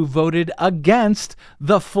ones who voted against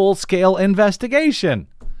the full-scale investigation.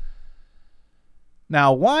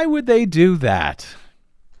 Now, why would they do that?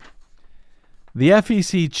 The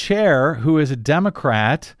FEC chair, who is a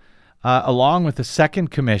Democrat, along with the second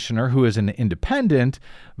commissioner, who is an independent,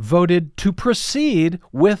 voted to proceed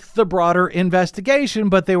with the broader investigation,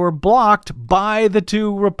 but they were blocked by the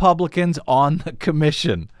two Republicans on the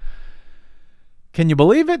commission. Can you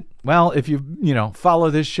believe it? Well, if you follow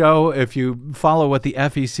this show, if you follow what the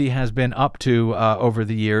FEC has been up to over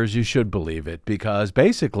the years, you should believe it, because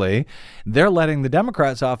basically they're letting the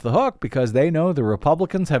Democrats off the hook because they know the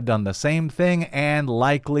Republicans have done the same thing and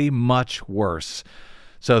likely much worse.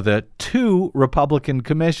 So the two Republican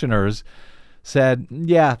commissioners said,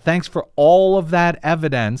 yeah, thanks for all of that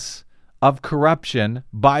evidence of corruption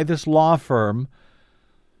by this law firm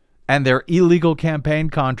and their illegal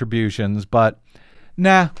campaign contributions, but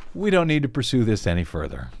nah, we don't need to pursue this any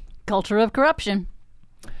further. Culture of corruption.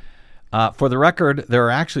 For the record, there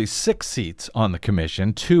are actually 6 seats on the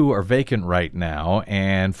commission. 2 are vacant right now,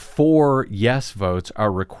 and 4 yes votes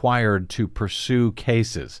are required to pursue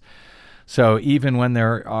cases. So even when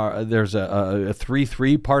there's a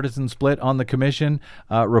 3-3 partisan split on the commission,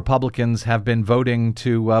 Republicans have been voting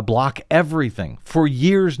to block everything for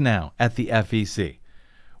years now at the FEC,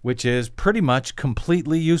 which is pretty much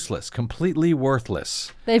completely useless, completely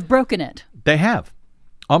worthless. They've broken it. They have,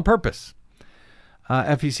 on purpose.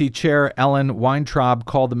 FEC Chair Ellen Weintraub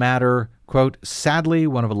called the matter, quote, sadly,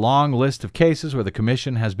 one of a long list of cases where the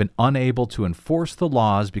commission has been unable to enforce the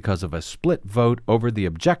laws because of a split vote over the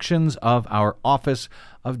objections of our Office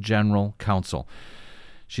of General Counsel.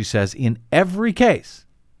 She says, in every case,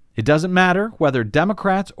 it doesn't matter whether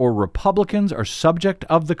Democrats or Republicans are subject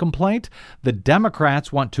of the complaint. The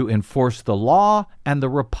Democrats want to enforce the law and the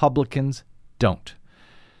Republicans don't.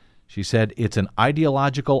 She said it's an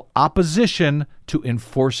ideological opposition to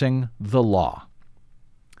enforcing the law.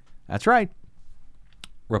 That's right.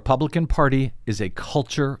 Republican Party is a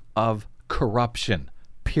culture of corruption,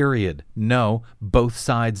 period. No, both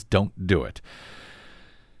sides don't do it.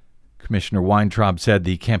 Commissioner Weintraub said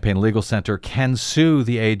the Campaign Legal Center can sue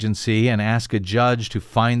the agency and ask a judge to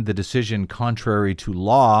find the decision contrary to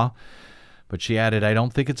law. But she added, I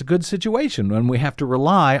don't think it's a good situation when we have to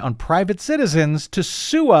rely on private citizens to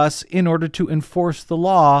sue us in order to enforce the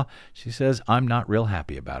law. She says, I'm not real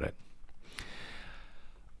happy about it.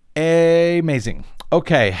 Amazing.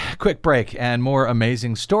 Okay, quick break and more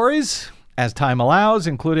amazing stories as time allows,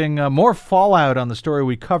 including more fallout on the story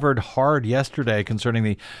we covered hard yesterday concerning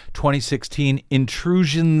the 2016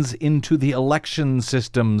 intrusions into the election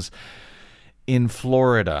systems in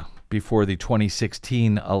Florida. before the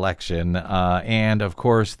 2016 election. And, of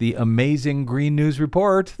course, the amazing Green News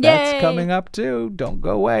Report. That's coming up, too. Don't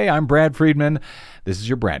go away. I'm Brad Friedman. This is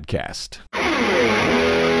your BradCast.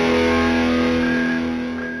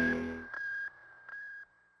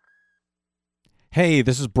 Hey,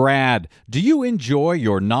 this is Brad. Do you enjoy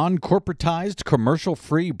your non-corporatized,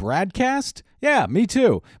 commercial-free BradCast? Yeah, me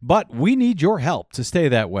too. But we need your help to stay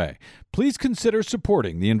that way. Please consider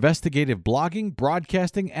supporting the investigative blogging,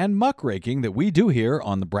 broadcasting, and muckraking that we do here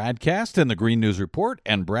on the BradCast and the Green News Report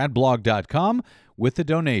and bradblog.com with a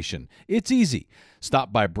donation. It's easy.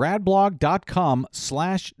 Stop by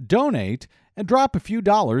bradblog.com/donate and drop a few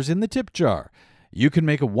dollars in the tip jar. You can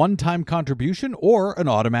make a one-time contribution or an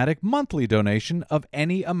automatic monthly donation of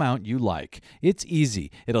any amount you like. It's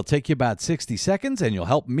easy. It'll take you about 60 seconds, and you'll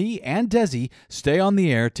help me and Desi stay on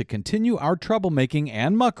the air to continue our troublemaking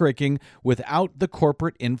and muckraking without the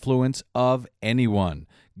corporate influence of anyone.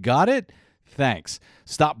 Got it? Thanks.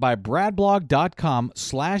 Stop by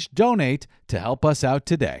bradblog.com/donate to help us out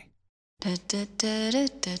today.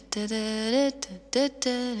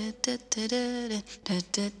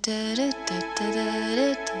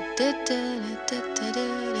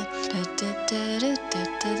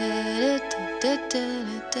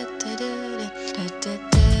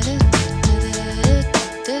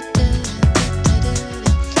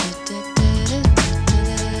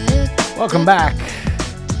 Welcome back.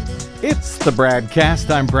 It's the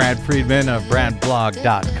BradCast. I'm Brad Friedman of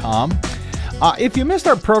bradblog.com. If you missed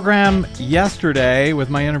our program yesterday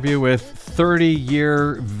with my interview with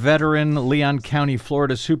 30-year veteran Leon County,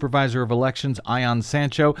 Florida Supervisor of Elections, Ion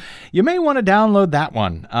Sancho, you may want to download that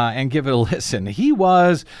one and give it a listen. He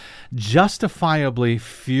was justifiably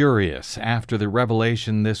furious after the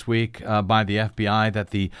revelation this week by the FBI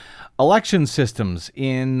that the election systems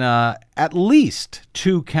in at least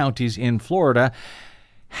 2 counties in Florida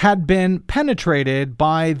had been penetrated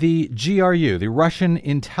by the GRU, the Russian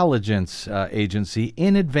intelligence agency,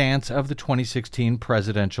 in advance of the 2016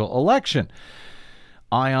 presidential election.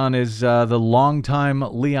 Ion is the longtime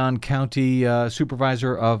Leon County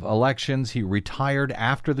Supervisor of Elections. He retired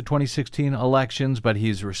after the 2016 elections, but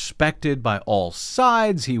he's respected by all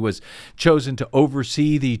sides. He was chosen to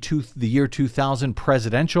oversee the year 2000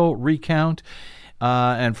 presidential recount.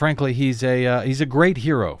 And frankly, he's a great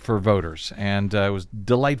hero for voters, and it was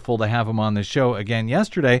delightful to have him on the show again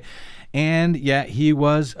yesterday. And yet he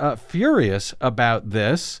was furious about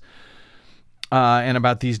this and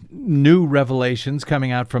about these new revelations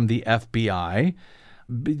coming out from the FBI,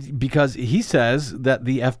 because he says that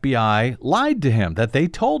the FBI lied to him, that they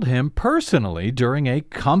told him personally during a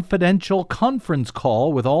confidential conference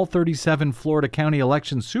call with all 37 Florida county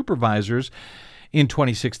election supervisors in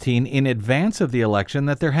 2016, in advance of the election,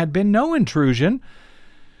 that there had been no intrusion,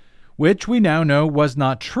 which we now know was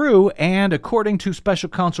not true. And according to Special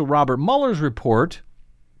Counsel Robert Mueller's report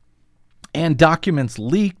and documents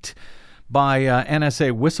leaked by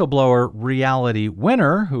NSA whistleblower Reality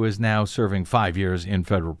Winner, who is now serving 5 years in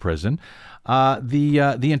federal prison,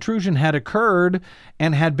 the intrusion had occurred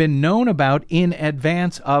and had been known about in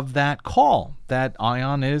advance of that call that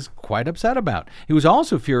Ion is quite upset about. He was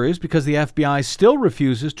also furious because the FBI still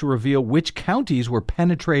refuses to reveal which counties were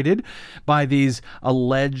penetrated by these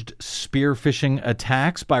alleged spear phishing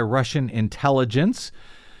attacks by Russian intelligence,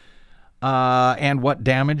 and what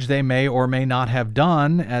damage they may or may not have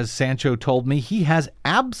done. As Sancho told me, he has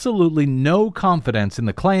absolutely no confidence in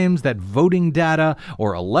the claims that voting data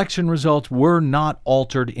or election results were not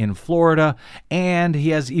altered in Florida, and he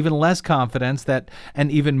has even less confidence that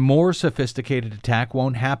an even more sophisticated attack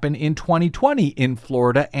won't happen in 2020 in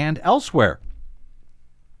Florida and elsewhere.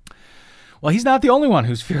 Well, he's not the only one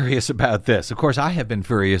who's furious about this. Of course, I have been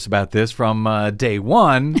furious about this from day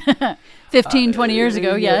one. 15, 20 years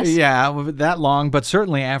ago, yes. Yeah, that long, but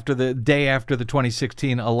certainly after the day after the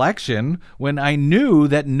 2016 election, when I knew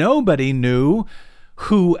that nobody knew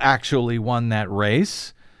who actually won that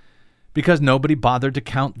race, because nobody bothered to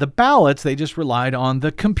count the ballots. They just relied on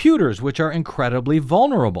the computers, which are incredibly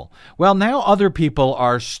vulnerable. Well, now other people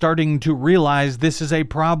are starting to realize this is a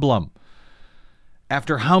problem.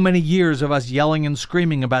 After how many years of us yelling and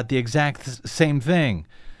screaming about the exact same thing?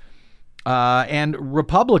 And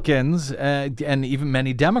Republicans and even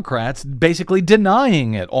many Democrats basically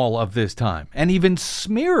denying it all of this time. And even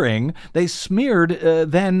smearing, they smeared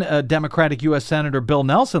then Democratic U.S. Senator Bill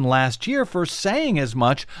Nelson last year for saying as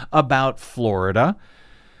much about Florida.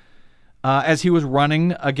 as he was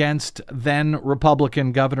running against then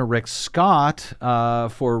Republican Governor Rick Scott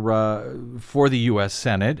for the U.S.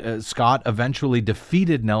 Senate. Scott eventually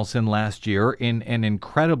defeated Nelson last year in an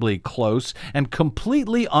incredibly close and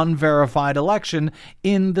completely unverified election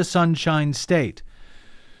in the Sunshine State.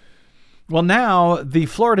 Well, now the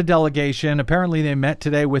Florida delegation, apparently they met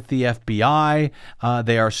today with the FBI.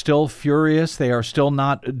 They are still furious. They are still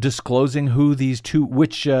not disclosing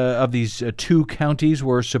which of these two counties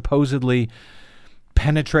were supposedly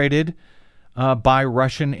penetrated by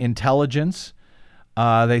Russian intelligence.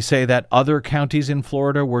 They say that other counties in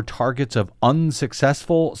Florida were targets of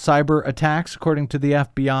unsuccessful cyber attacks, according to the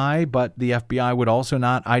FBI, but the FBI would also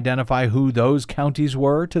not identify who those counties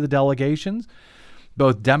were to the delegations.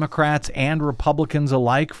 Both Democrats and Republicans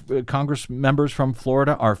alike, Congress members from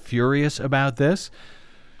Florida, are furious about this.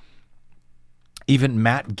 Even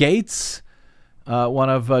Matt Gaetz, one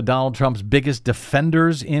of Donald Trump's biggest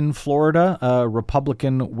defenders in Florida, a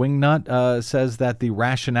Republican wingnut, says that the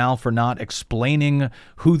rationale for not explaining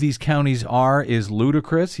who these counties are is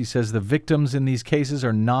ludicrous. He says the victims in these cases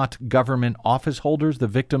are not government office holders. The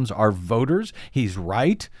victims are voters. He's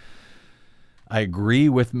right. I agree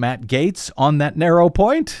with Matt Gaetz on that narrow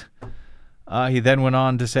point. He then went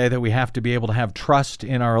on to say that we have to be able to have trust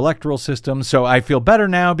in our electoral system. So I feel better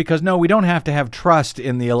now because, no, we don't have to have trust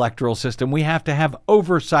in the electoral system. We have to have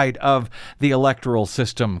oversight of the electoral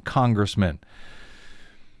system, Congressman.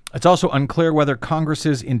 It's also unclear whether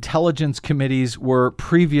Congress's intelligence committees were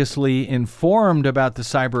previously informed about the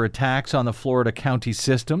cyber attacks on the Florida county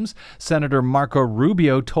systems. Senator Marco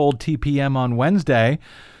Rubio told TPM on Wednesday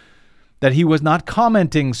that he was not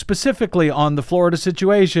commenting specifically on the Florida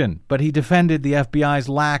situation, but he defended the FBI's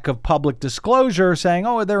lack of public disclosure, saying,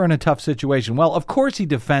 they're in a tough situation. Well, of course he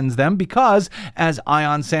defends them because, as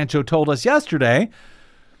Ion Sancho told us yesterday,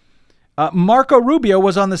 Marco Rubio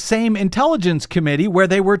was on the same intelligence committee where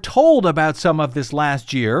they were told about some of this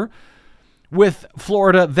last year with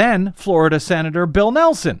then Florida Senator Bill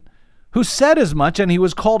Nelson, who said as much, and he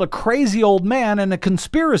was called a crazy old man and a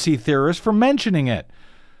conspiracy theorist for mentioning it.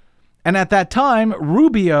 And at that time,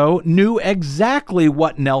 Rubio knew exactly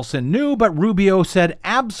what Nelson knew, but Rubio said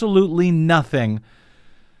absolutely nothing.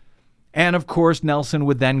 And of course, Nelson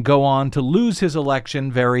would then go on to lose his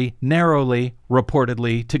election very narrowly,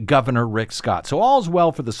 reportedly, to Governor Rick Scott. So all's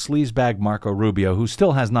well for the sleazebag Marco Rubio, who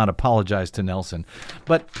still has not apologized to Nelson.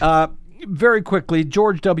 But very quickly,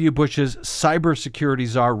 George W. Bush's cybersecurity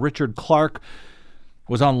czar, Richard Clarke,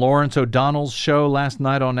 was on Lawrence O'Donnell's show last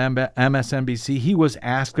night on MSNBC. He was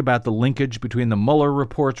asked about the linkage between the Mueller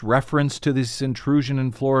report's reference to this intrusion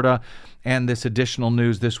in Florida and this additional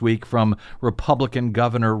news this week from Republican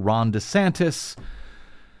Governor Ron DeSantis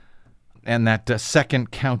and that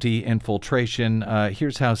second county infiltration.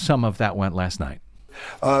 Here's how some of that went last night.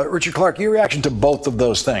 Richard Clarke, your reaction to both of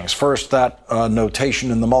those things. First, that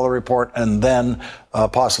notation in the Mueller report, and then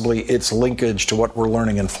possibly its linkage to what we're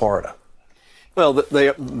learning in Florida. Well,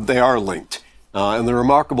 they are linked. And the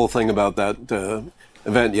remarkable thing about that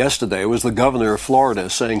event yesterday was the governor of Florida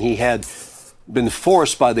saying he had been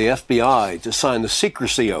forced by the FBI to sign a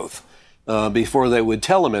secrecy oath before they would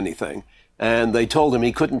tell him anything. And they told him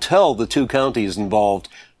he couldn't tell the two counties involved,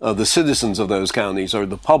 the citizens of those counties or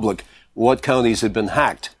the public, what counties had been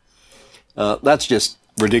hacked. That's just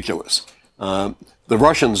ridiculous. The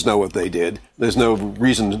Russians know what they did. There's no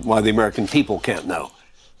reason why the American people can't know.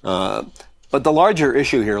 But the larger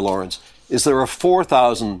issue here, Lawrence, is there are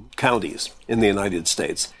 4,000 counties in the United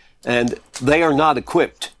States, and they are not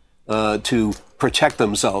equipped to protect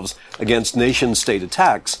themselves against nation-state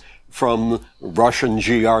attacks from Russian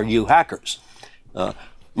GRU hackers.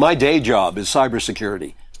 My day job is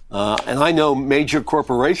cybersecurity, and I know major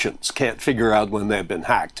corporations can't figure out when they've been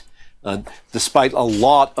hacked, despite a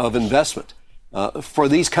lot of investment. For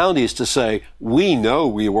these counties to say, we know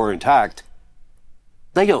we weren't hacked,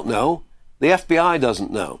 they don't know. The FBI doesn't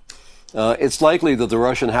know. It's likely that the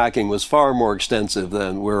Russian hacking was far more extensive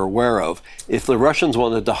than we're aware of. If the Russians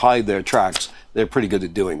wanted to hide their tracks, they're pretty good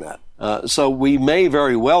at doing that. So we may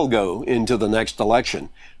very well go into the next election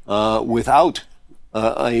without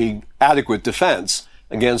an adequate defense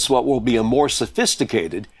against what will be a more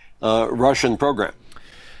sophisticated Russian program.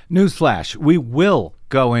 Newsflash, we will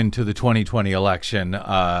go into the 2020 election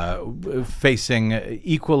facing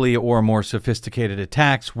equally or more sophisticated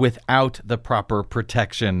attacks without the proper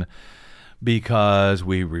protection because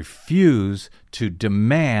we refuse to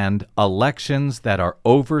demand elections that are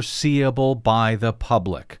overseeable by the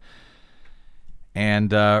public. And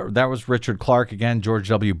that was Richard Clark, again, George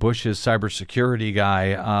W. Bush's cybersecurity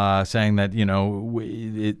guy, saying that,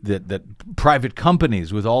 that private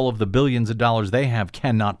companies with all of the billions of dollars they have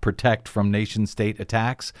cannot protect from nation-state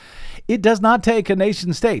attacks. It does not take a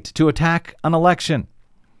nation-state to attack an election.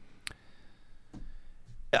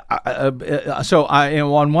 So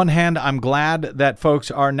on one hand, I'm glad that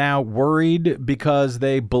folks are now worried because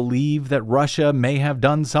they believe that Russia may have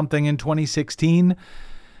done something in 2016.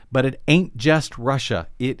 But it ain't just Russia.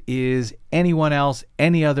 It is anyone else,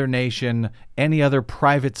 any other nation, any other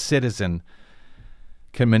private citizen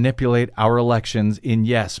can manipulate our elections in,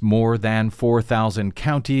 yes, more than 4,000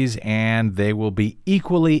 counties, and they will be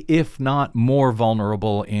equally, if not more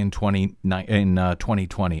vulnerable in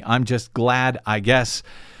 2020. I'm just glad, I guess,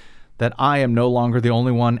 that I am no longer the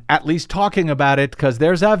only one at least talking about it, because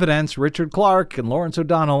there's evidence. Richard Clark and Lawrence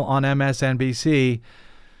O'Donnell on MSNBC.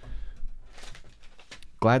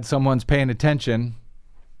 Glad someone's paying attention.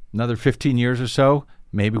 Another 15 years or so,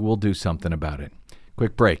 maybe we'll do something about it.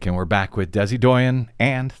 Quick break, and we're back with Desi Doyen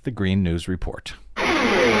and the Green News Report.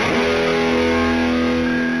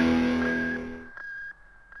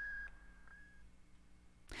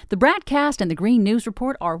 The BradCast and the Green News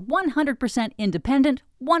Report are 100% independent,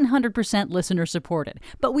 100% listener-supported.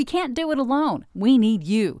 But we can't do it alone. We need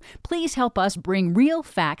you. Please help us bring real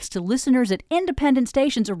facts to listeners at independent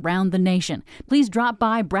stations around the nation. Please drop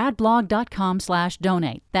by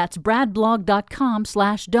bradblog.com/donate. That's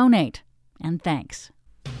bradblog.com/donate. And thanks.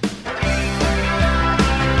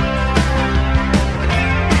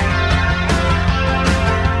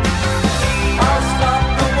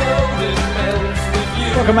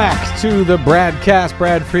 Welcome back to the BradCast.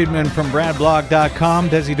 Brad Friedman from BradBlog.com.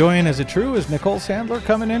 Desi Doyen, is it true? Is Nicole Sandler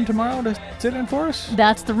coming in tomorrow to sit in for us?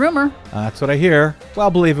 That's the rumor. That's what I hear. Well,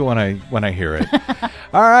 I'll believe it when I hear it.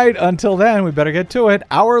 All right, until then, we better get to it.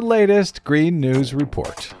 Our latest Green News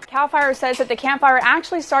Report. CAL FIRE says that the campfire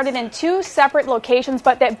actually started in two separate locations,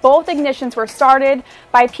 but that both ignitions were started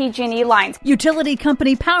by PG&E lines. Utility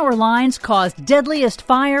company power lines caused deadliest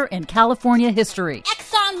fire in California history.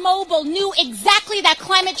 ExxonMobil knew exactly that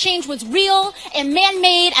climate change was real and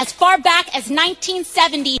man-made as far back as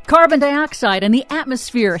 1970. Carbon dioxide in the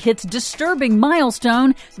atmosphere hits disturbing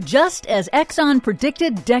milestone just as Exxon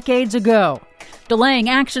predicted decades ago. Delaying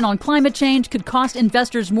action on climate change could cost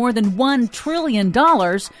investors more than $1 trillion.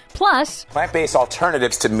 Plus, plant-based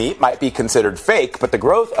alternatives to meat might be considered fake, but the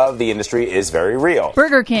growth of the industry is very real.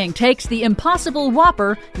 Burger King takes the Impossible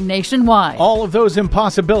Whopper nationwide. All of those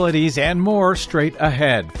impossibilities and more straight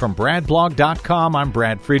ahead. From BradBlog.com, I'm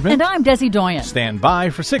Brad Friedman. And I'm Desi Doyen. Stand by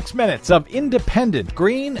for 6 minutes of independent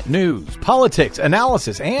green news, politics,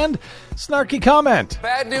 analysis, and snarky comment.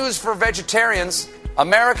 Bad news for vegetarians.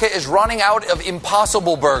 America is running out of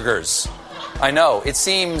Impossible Burgers. I know, it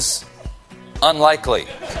seems unlikely.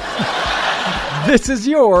 This is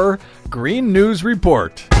your Green News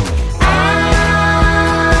Report.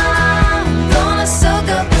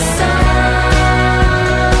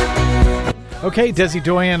 Okay, Desi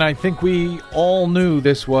Doyen, I think we all knew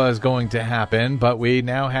this was going to happen, but we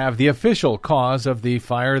now have the official cause of the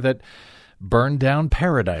fire that burned down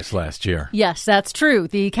Paradise last year. Yes, that's true.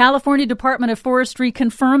 The California Department of Forestry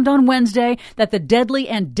confirmed on Wednesday that the deadly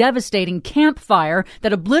and devastating Camp Fire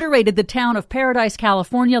that obliterated the town of Paradise,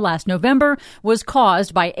 California last November was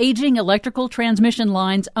caused by aging electrical transmission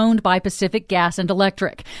lines owned by Pacific Gas and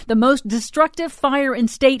Electric. The most destructive fire in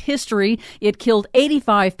state history, it killed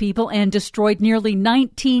 85 people and destroyed nearly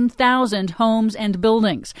 19,000 homes and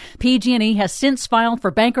buildings. PG&E has since filed for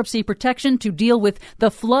bankruptcy protection to deal with the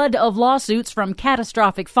flood of lawsuits from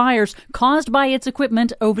catastrophic fires caused by its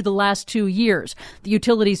equipment over the last 2 years. The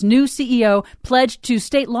utility's new CEO pledged to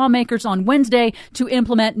state lawmakers on Wednesday to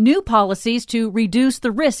implement new policies to reduce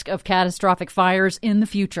the risk of catastrophic fires in the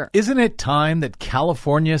future. Isn't it time that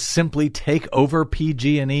California simply take over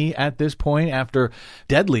PG&E at this point after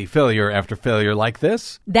deadly failure after failure like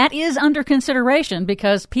this? That is under consideration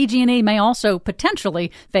because PG&E may also potentially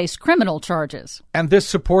face criminal charges. And this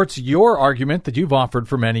supports your argument that you've offered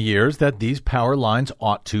for many years that these power lines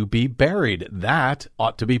ought to be buried. That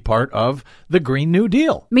ought to be part of the Green New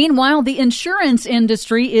Deal. Meanwhile, the insurance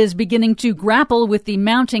industry is beginning to grapple with the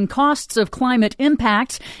mounting costs of climate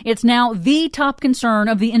impacts. It's now the top concern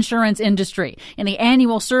of the insurance industry. In the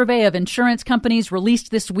annual survey of insurance companies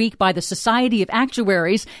released this week by the Society of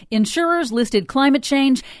Actuaries, insurers listed climate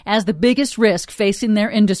change as the biggest risk facing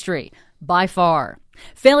their industry by far.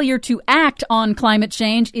 Failure to act on climate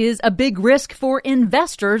change is a big risk for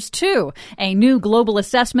investors, too. A new global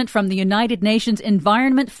assessment from the United Nations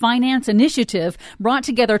Environment Finance Initiative brought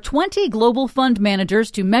together 20 global fund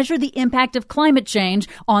managers to measure the impact of climate change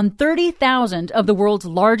on 30,000 of the world's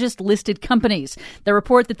largest listed companies. The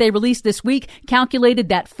report that they released this week calculated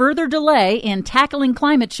that further delay in tackling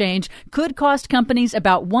climate change could cost companies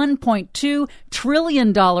about $1.2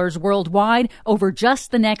 trillion worldwide over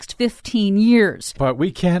just the next 15 years. But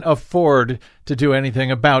we can't afford to do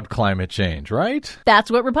anything about climate change, right?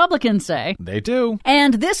 That's what Republicans say. They do.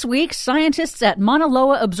 And this week, scientists at Mauna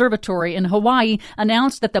Loa Observatory in Hawaii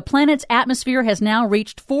announced that the planet's atmosphere has now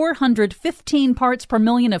reached 415 parts per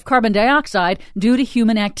million of carbon dioxide due to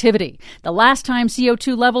human activity. The last time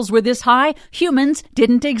CO2 levels were this high, humans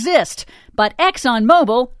didn't exist. But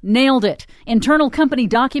ExxonMobil nailed it. Internal company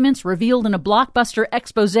documents revealed in a blockbuster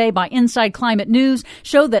expose by Inside Climate News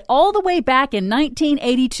show that all the way back in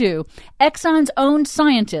 1982, Exxon's own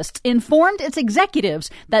scientists informed its executives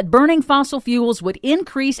that burning fossil fuels would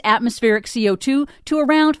increase atmospheric CO2 to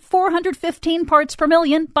around 415 parts per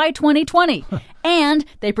million by 2020. And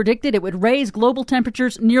they predicted it would raise global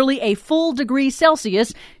temperatures nearly a full degree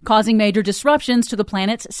Celsius, causing major disruptions to the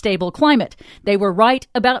planet's stable climate. They were right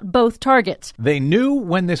about both targets. They knew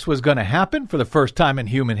when this was going to happen for the first time in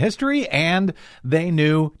human history, and they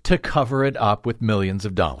knew to cover it up with millions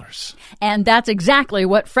of dollars. And that's exactly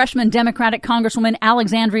what freshman Democratic Congresswoman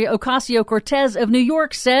Alexandria Ocasio-Cortez of New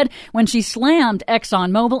York said when she slammed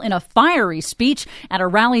ExxonMobil in a fiery speech at a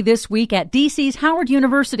rally this week at D.C.'s Howard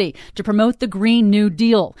University to promote the Green New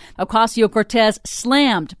Deal. Ocasio-Cortez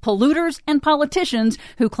slammed polluters and politicians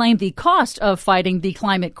who claim the cost of fighting the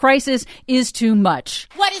climate crisis is too much.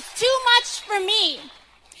 What is too much for me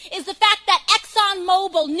is the fact that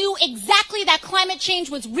ExxonMobil knew exactly that climate change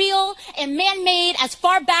was real and man-made as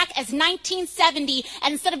far back as 1970,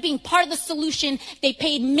 and instead of being part of the solution, they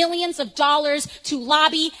paid millions of dollars to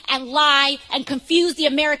lobby and lie and confuse the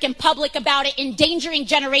American public about it, endangering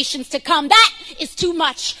generations to come. That is too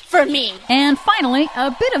much for me. And finally,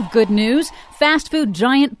 a bit of good news. Fast food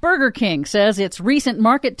giant Burger King says its recent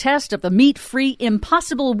market test of the meat-free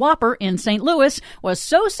Impossible Whopper in St. Louis was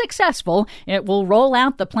so successful, it will roll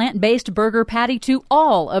out the plant-based burger patty to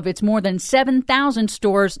all of its more than 7,000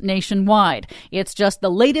 stores nationwide. It's just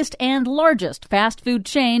the latest and largest fast food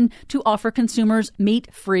chain to offer consumers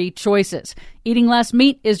meat-free choices. Eating less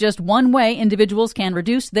meat is just one way individuals can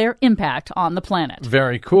reduce their impact on the planet.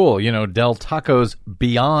 Very cool. You know, Del Taco's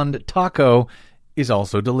Beyond Taco is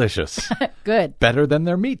also delicious. Good. Better than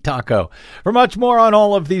their meat taco. For much more on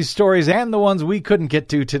all of these stories and the ones we couldn't get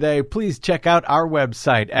to today, please check out our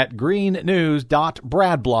website at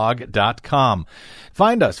greennews.bradblog.com.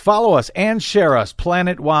 Find us, follow us, and share us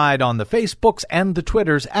planet-wide on the Facebooks and the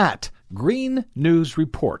Twitters at Green News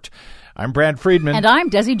Report. I'm Brad Friedman. And I'm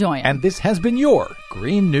Desi Doyen. And this has been your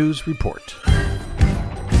Green News Report.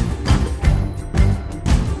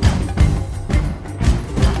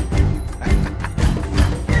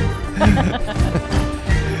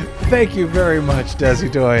 Thank you very much, Desi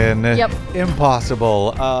Doyen. Yep.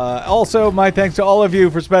 Impossible. Also, my thanks to all of you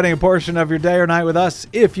for spending a portion of your day or night with us.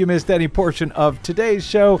 If you missed any portion of today's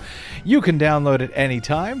show, you can download it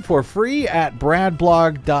anytime for free at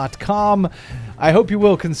bradblog.com. I hope you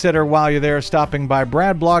will consider while you're there stopping by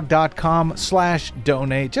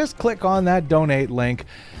bradblog.com/donate. Just click on that donate link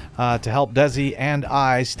to help Desi and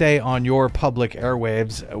I stay on your public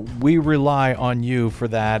airwaves. We rely on you for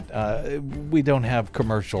that. We don't have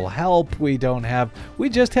commercial help. We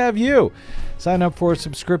just have you. Sign up for a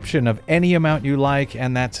subscription of any amount you like,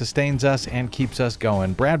 and that sustains us and keeps us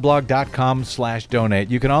going.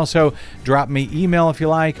 bradblog.com/donate. You can also drop me email if you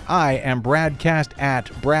like. I am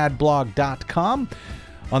bradcast@bradblog.com.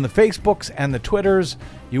 On the Facebooks and the Twitters,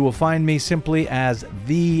 you will find me simply as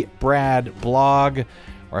The Brad Blog.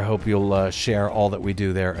 I hope you'll share all that we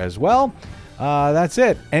do there as well. That's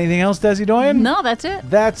it. Anything else, Desi Doyen? No, that's it.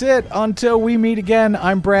 That's it. Until we meet again,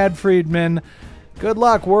 I'm Brad Friedman. Good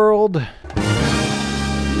luck, world.